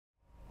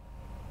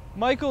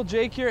Michael,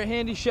 Jake here at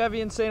Handy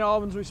Chevy in St.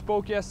 Albans. We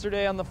spoke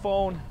yesterday on the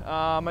phone.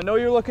 I know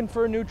you're looking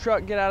for a new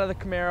truck, get out of the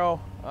Camaro.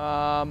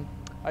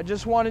 I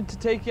just wanted to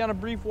take you on a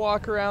brief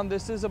walk around.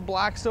 This is a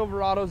black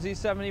Silverado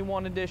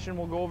Z71 edition.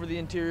 We'll go over the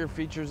interior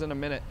features in a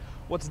minute.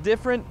 What's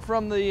different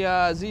from the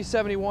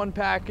Z71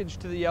 package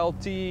to the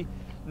LT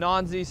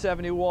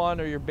non-Z71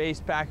 or your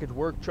base package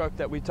work truck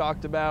that we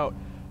talked about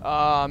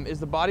is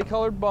the body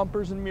colored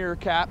bumpers and mirror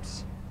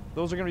caps.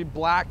 Those are going to be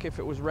black. If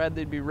it was red,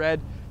 they'd be red.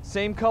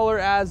 Same color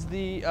as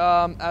the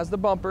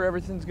bumper.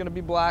 Everything's going to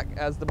be black,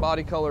 as the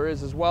body color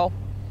is as well.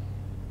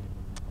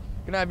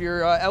 You're going to have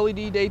your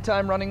LED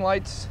daytime running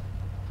lights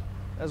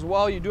as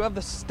well. You do have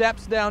the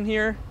steps down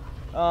here.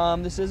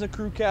 This is a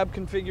crew cab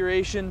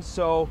configuration,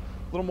 so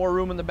a little more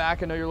room in the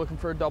back. I know you're looking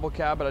for a double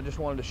cab, but I just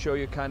wanted to show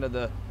you kind of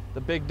the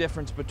big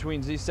difference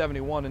between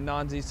Z71 and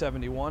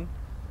non-Z71.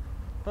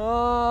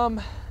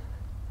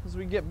 As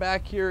we get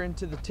back here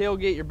into the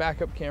tailgate, your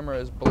backup camera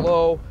is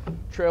below.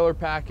 Trailer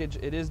package,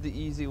 it is the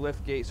easy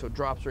lift gate, so it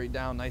drops right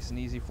down nice and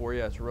easy for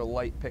you. It's real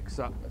light, picks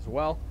up as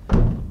well.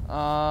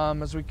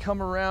 As we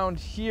come around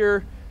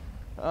here,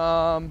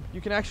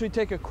 you can actually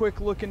take a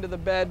quick look into the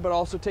bed, but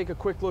also take a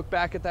quick look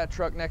back at that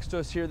truck next to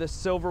us here. This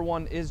silver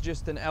one is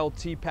just an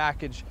LT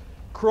package,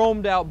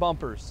 chromed out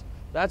bumpers.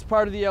 That's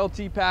part of the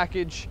LT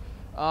package.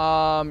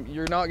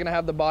 You're not going to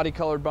have the body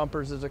colored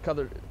bumpers. There's a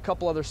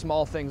couple other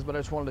small things, but I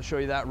just wanted to show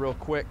you that real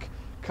quick,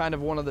 kind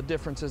of one of the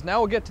differences.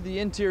 Now we'll get to the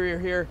interior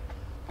here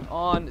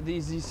on the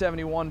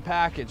Z71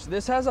 package.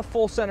 This has a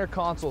full center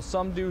console.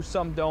 Some do,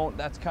 some don't.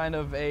 That's kind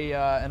of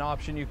an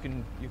option. You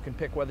can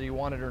pick whether you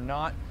want it or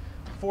not.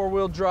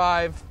 Four-wheel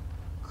drive,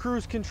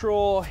 cruise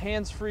control,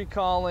 hands-free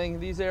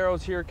calling. These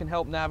arrows here can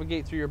help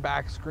navigate through your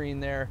back screen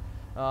there.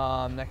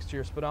 Next to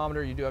your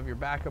speedometer, you do have your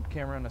backup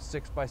camera and a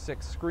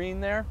 6x6 screen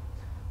there.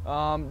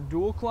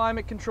 Dual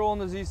climate control in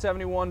the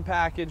Z71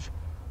 package,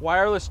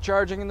 wireless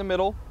charging in the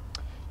middle.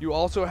 You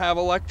also have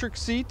electric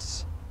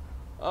seats,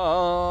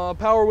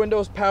 power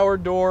windows, power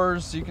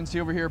doors. You can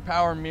see over here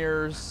power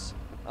mirrors.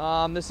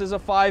 This is a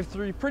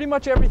 5.3. Pretty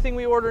much everything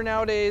we order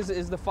nowadays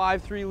is the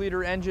 5.3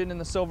 liter engine in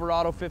the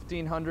Silverado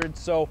 1500.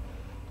 So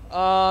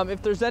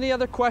if there's any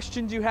other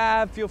questions you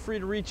have, feel free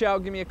to reach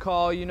out, give me a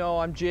call. You know,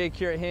 I'm Jake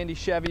here at Handy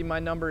Chevy. My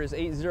number is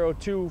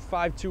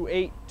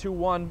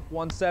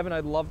 802-528-2117.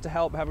 I'd love to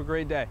help. Have a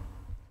great day.